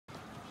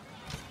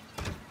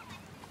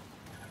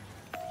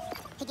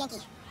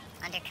Genki?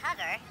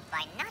 Undercover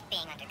by not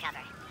being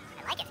undercover.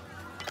 I like it.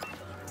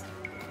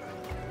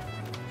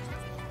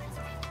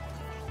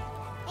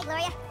 Hey,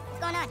 Gloria. What's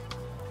going on?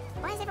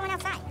 Why is everyone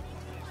outside?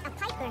 A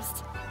pipe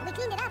burst. We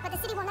cleaned it up, but the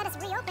city won't let us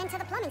reopen until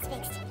the plumbing's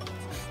fixed.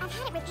 I've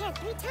had it repaired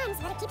 3 times,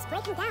 but it keeps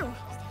breaking down.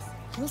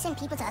 Can you send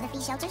people to other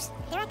fee shelters?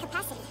 They're at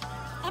capacity.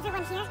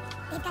 Everyone here,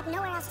 they've got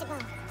nowhere else to go.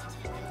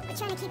 We're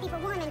trying to keep people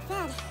warm and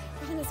fed,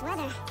 but in this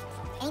weather...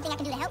 Anything I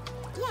can do to help?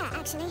 Yeah,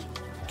 actually.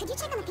 Could you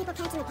check on the people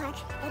camped in the park?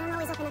 They don't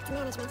always open up to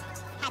management.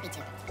 Happy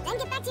to. Then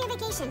get back to your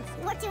vacation.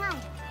 You work too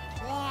hard.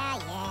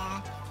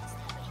 Yeah.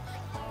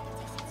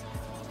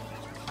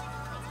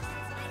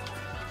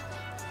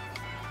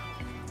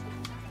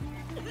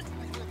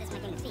 This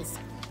might be the feast.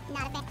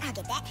 Not a fan. I'll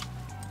get that.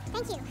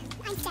 Thank you.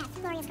 I'm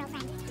Steph, Gloria's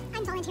girlfriend.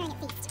 I'm volunteering at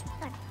Feast.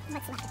 Or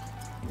what's left of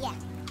it. Yeah.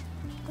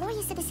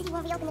 Gloria said the city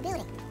won't reopen the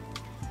building.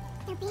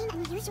 They're being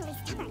unusually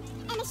stubborn.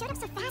 And they showed up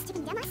so fast to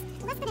condemn us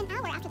less than an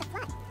hour after the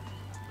flood.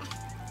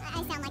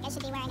 I sound like I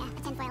should be wearing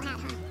a tinfoil hat,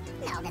 huh?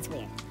 No, that's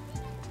weird.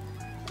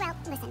 Well,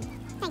 listen.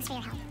 Thanks for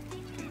your help.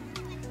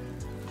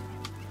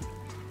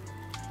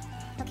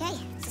 Okay,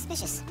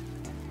 suspicious.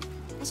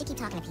 I should keep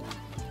talking to people.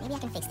 Maybe I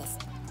can fix this.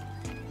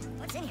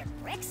 What's in here?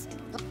 Bricks?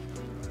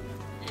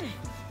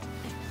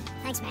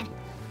 Thanks, man.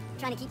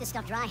 Trying to keep this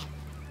stuff dry.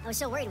 I was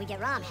so worried we'd get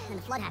robbed, and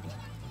the flood happened.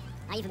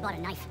 I even bought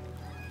a knife.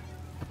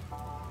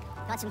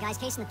 Got some guys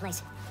casing the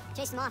place.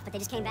 Chased them off, but they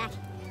just came back.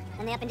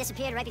 And they up and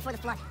disappeared right before the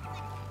flood.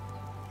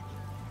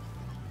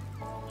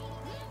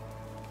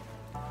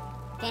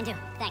 Can do.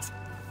 Thanks.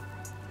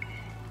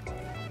 What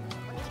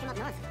made you come up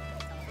north?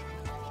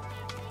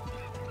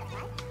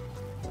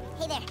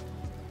 Hey there.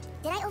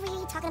 Did I overhear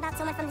you talking about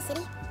someone from the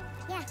city?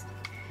 Yeah,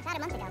 about a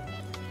month ago.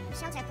 The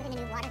shelter put in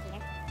a new water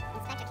heater.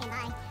 Inspector came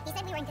by. He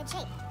said we were in good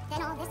shape.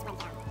 Then all this went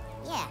down.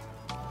 Yeah.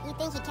 You'd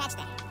think he'd catch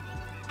that.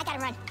 I gotta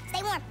run.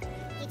 Stay warm.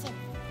 You too.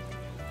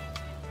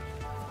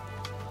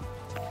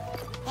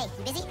 Hey,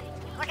 you busy?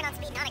 Working on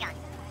speed Nonagon.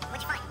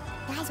 What'd you find?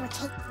 Guys were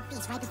chasing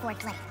thieves right before it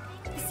flooded.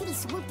 The city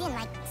swooped in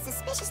like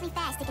suspiciously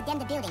fast to condemn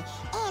the building.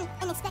 And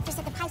an inspector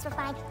said the pipes were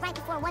fried right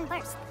before one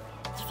burst.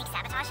 You think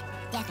sabotage?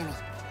 Definitely.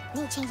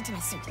 Need to change into my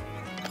suit. Was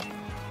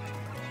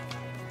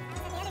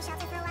at the other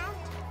shelter for a while?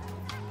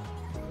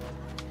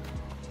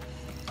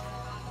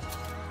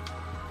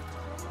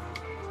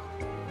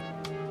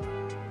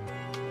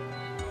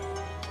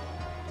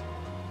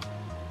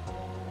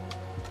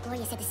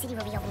 Gloria said the city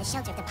will reopen the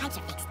shelter if the pipes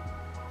are fixed.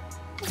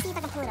 Let's see if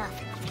I can pull it off.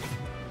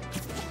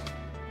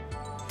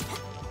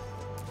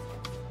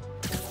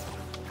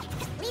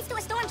 Leads to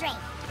a storm drain.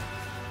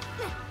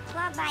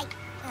 Clogged by...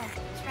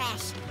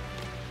 trash.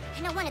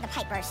 No wonder the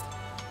pipe burst.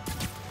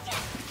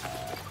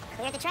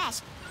 Clear the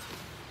trash.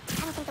 I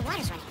don't think the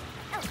water's running.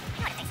 Oh, you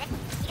know how to fix it.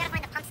 You gotta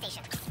find the pump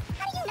station.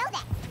 How do you know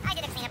that? I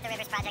did a clean up the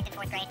rivers project in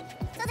 4th grade.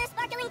 So they're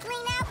sparkling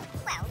clean now?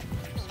 Well,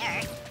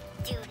 cleaner.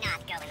 Do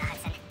not go in the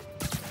Hudson.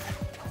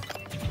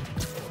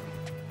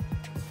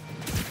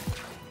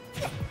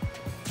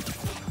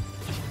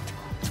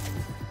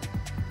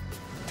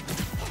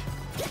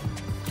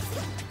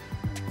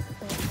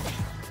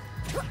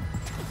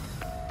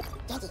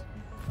 Yankee.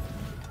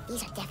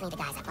 These are definitely the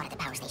guys I fought at the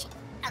power station.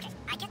 Okay,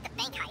 I get the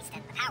bank heist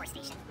and the power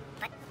station,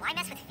 but why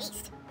mess with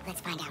Feast?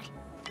 Let's find out.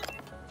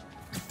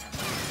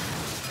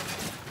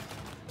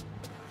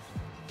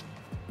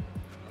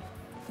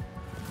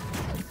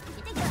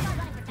 You think you're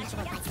running protection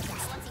guys?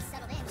 Once he's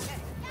settled in, sure.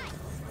 Guys,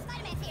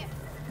 Spider-Man's here.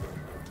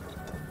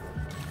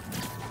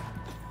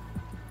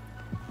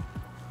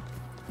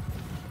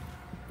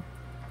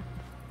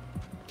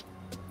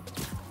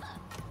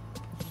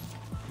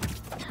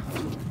 Bet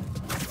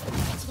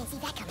you didn't see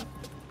that coming.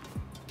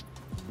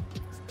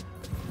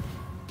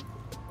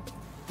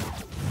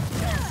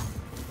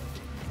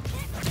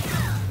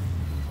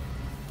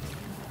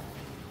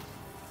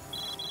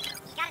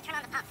 You gotta turn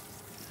on the pump.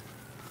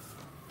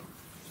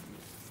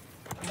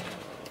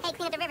 Hey,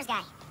 clean up the rivers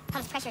guy.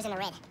 Pump's pressure's in the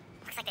red.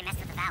 Looks like they messed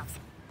with the valves.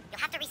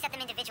 You'll have to reset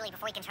them individually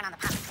before you can turn on the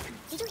pump.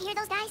 Did you hear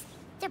those guys?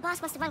 Their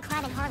boss wants to run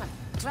crime in Harlem.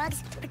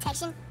 Drugs,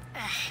 protection.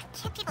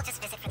 Can't people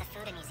just visit for the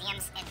food and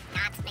museums and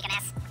not make a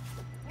mess?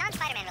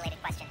 Non-Spider-Man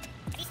related question.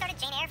 Have you started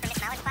Jane Eyre for Miss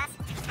Mallard's class?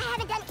 I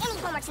haven't done any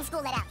homework since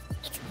school let out.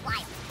 It's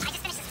wild. I just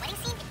finished this wedding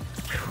scene.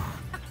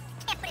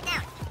 Can't put it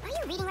down. Are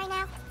you reading right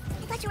now?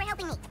 I thought you were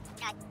helping me.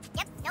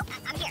 Yep, nope,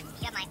 I'm here.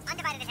 You have my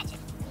undivided attention.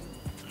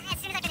 As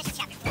soon as I finish this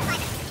chapter. 5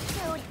 minutes.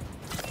 Dude.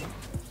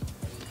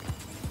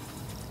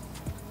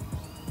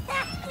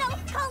 No,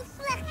 cold.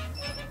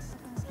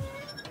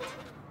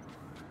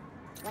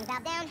 One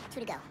valve down, 2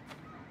 to go.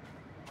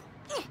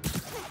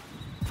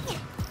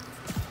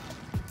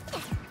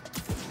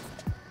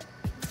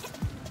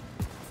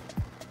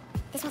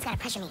 This one's got a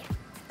pressure meter.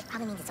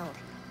 Probably means it's old.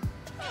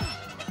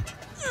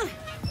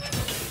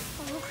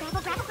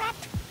 Oh, crap.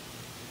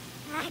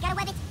 I gotta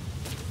web it.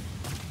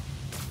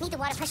 Need the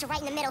water pressure right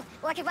in the middle,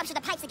 or it could rupture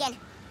the pipes again.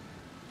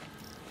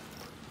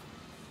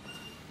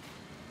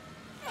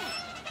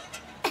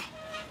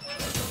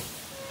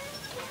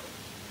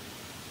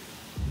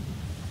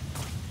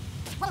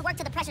 Won't work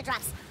till the pressure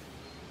drops.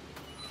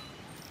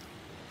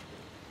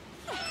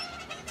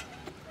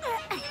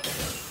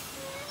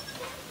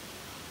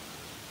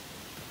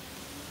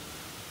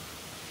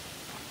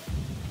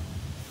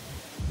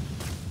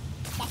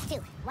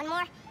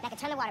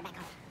 turn the water back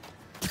on.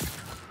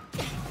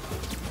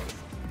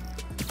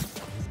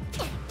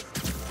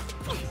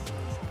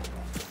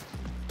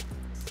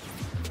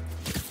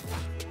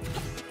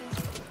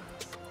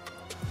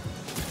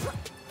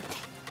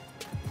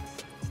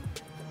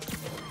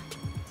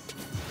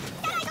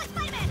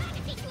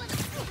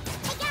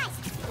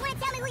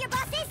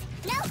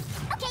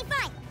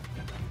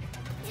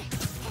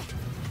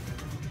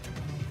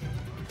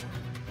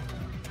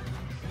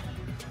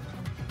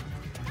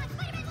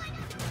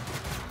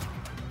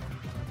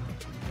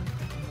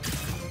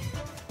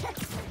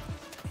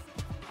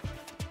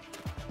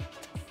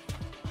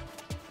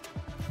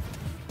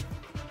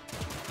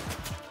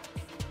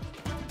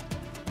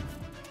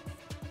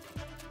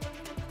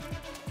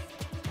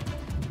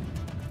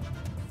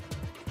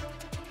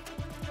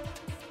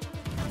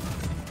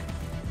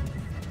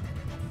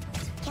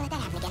 Can't let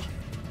that happen again.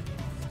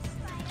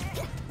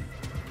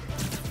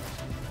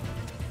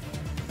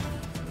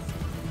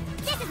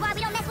 This is why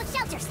we don't mess with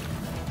shelters!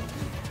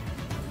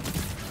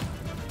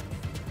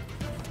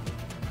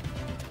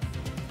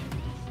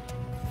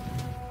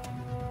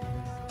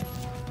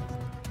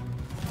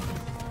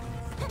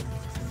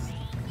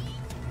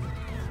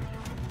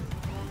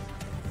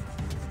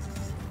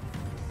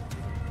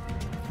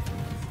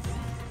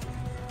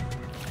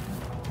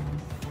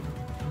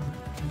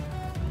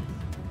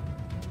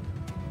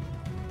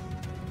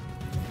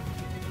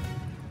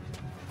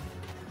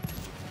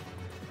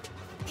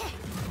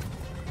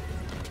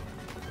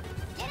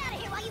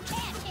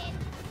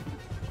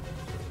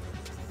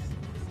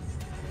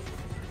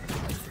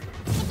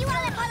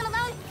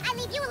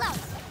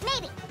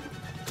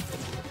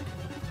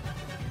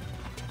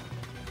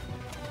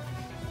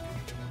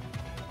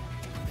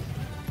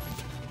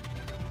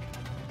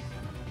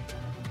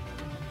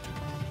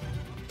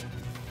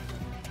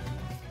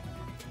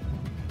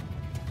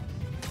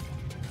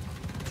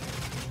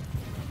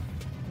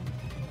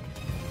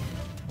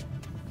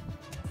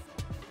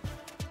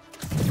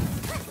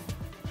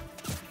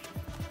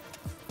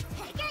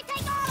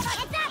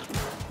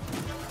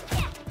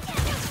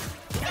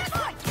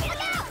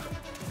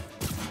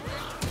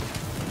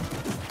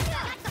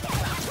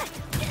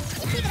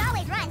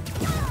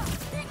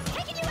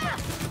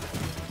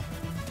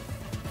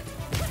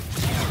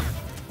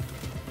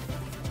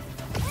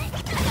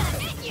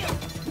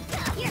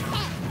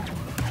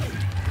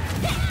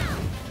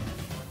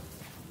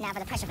 Now for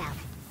the pressure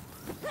valve.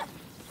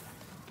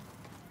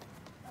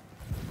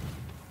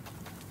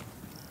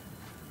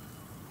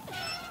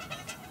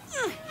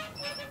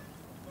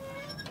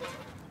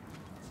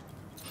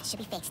 Should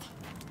be fixed.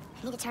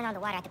 I need to turn on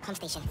the water at the pump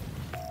station.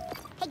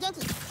 Hey,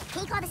 Genki,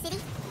 can you call the city?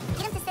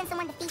 Get them to send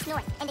someone to F.E.A.S.T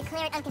north and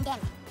declare it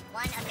uncondemned.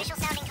 One official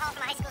sounding call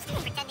from a high school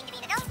student pretending to be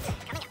an adult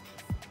coming up.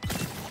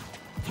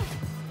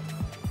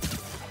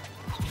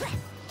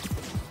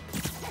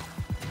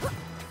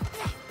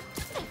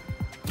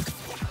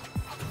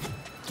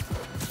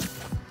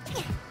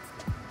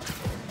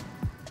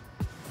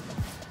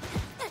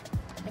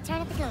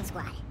 Return of the Goon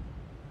Squad.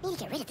 Need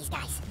to get rid of these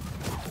guys.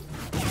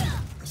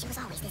 Wish it was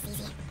always this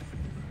easy.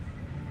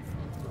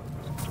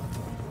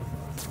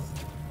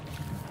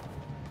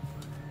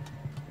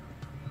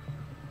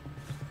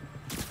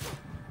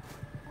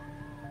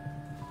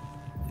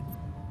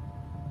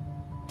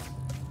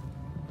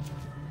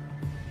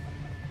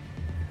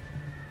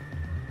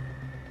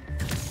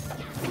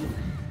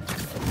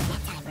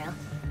 That time, bro.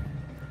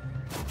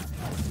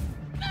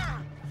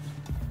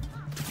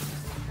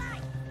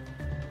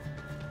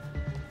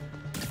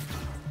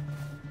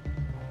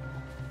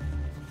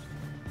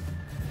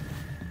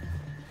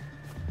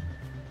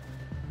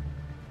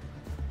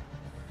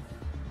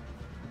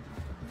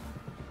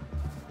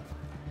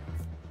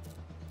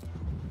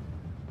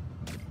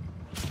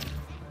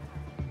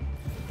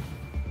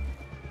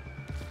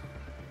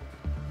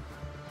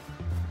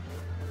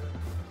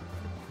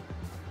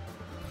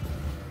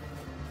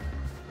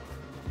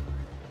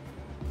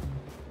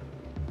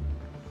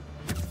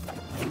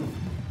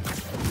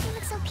 You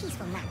look so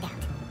peaceful, knocked out.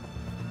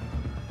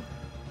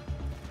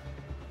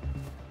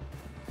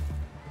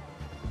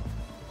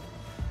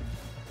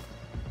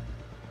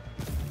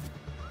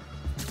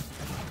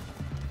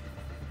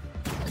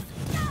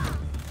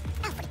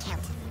 Out for the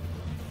count.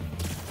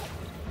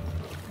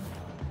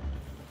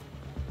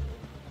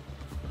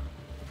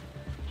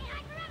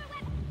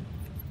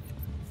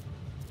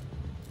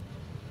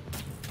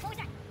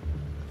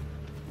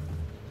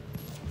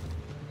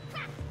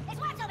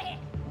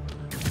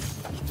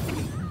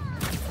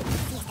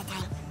 Fiesta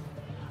time.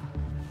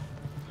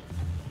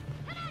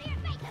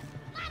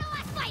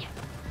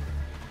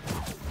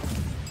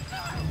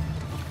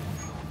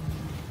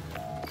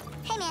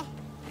 Hey, man.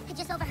 I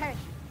just overheard.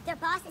 Their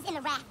boss is in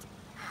the raft.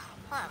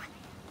 Whoa.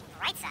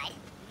 Right side?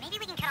 Maybe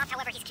we can cut off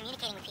however he's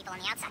communicating with people on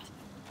the outside.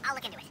 I'll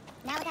look into it.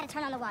 Now we gotta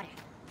turn on the water.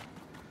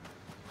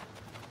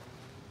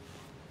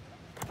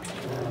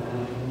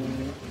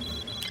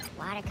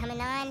 Water coming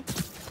on.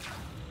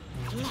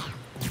 Now.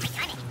 Great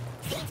timing.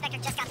 City inspector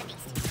just got the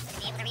beast.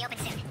 Should be able to reopen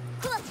soon.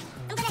 Cool.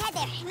 I'm gonna head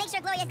there. Make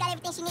sure Gloria's got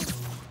everything she needs.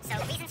 So,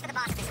 reasons for the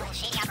boss of this little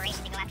shady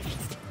operation to go after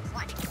F.E.A.S.T.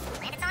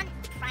 1. Land it's on,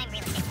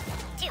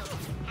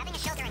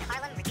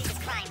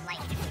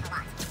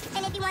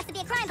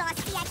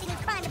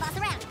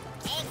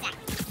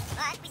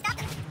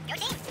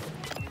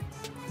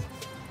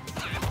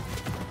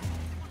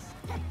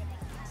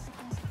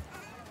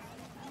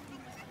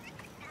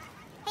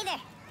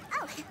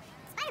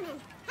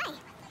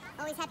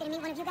 always happy to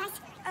meet one of you guys.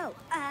 Oh,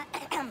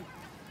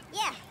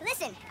 yeah,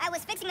 listen, I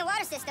was fixing the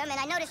water system and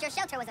I noticed your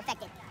shelter was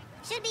affected.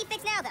 Should be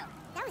fixed now, though.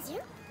 That was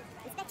you?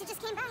 Inspector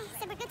just came by,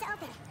 said we're good to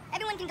open.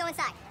 Everyone can go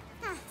inside.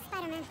 Ah,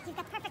 Spider-Man, you've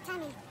got perfect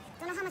timing.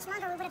 Don't know how much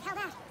longer we would have held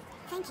out.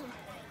 Thank you.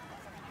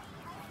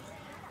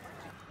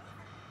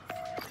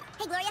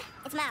 Hey, Gloria,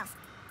 it's Miles.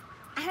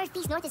 I heard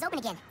Feast North is open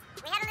again.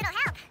 We had a little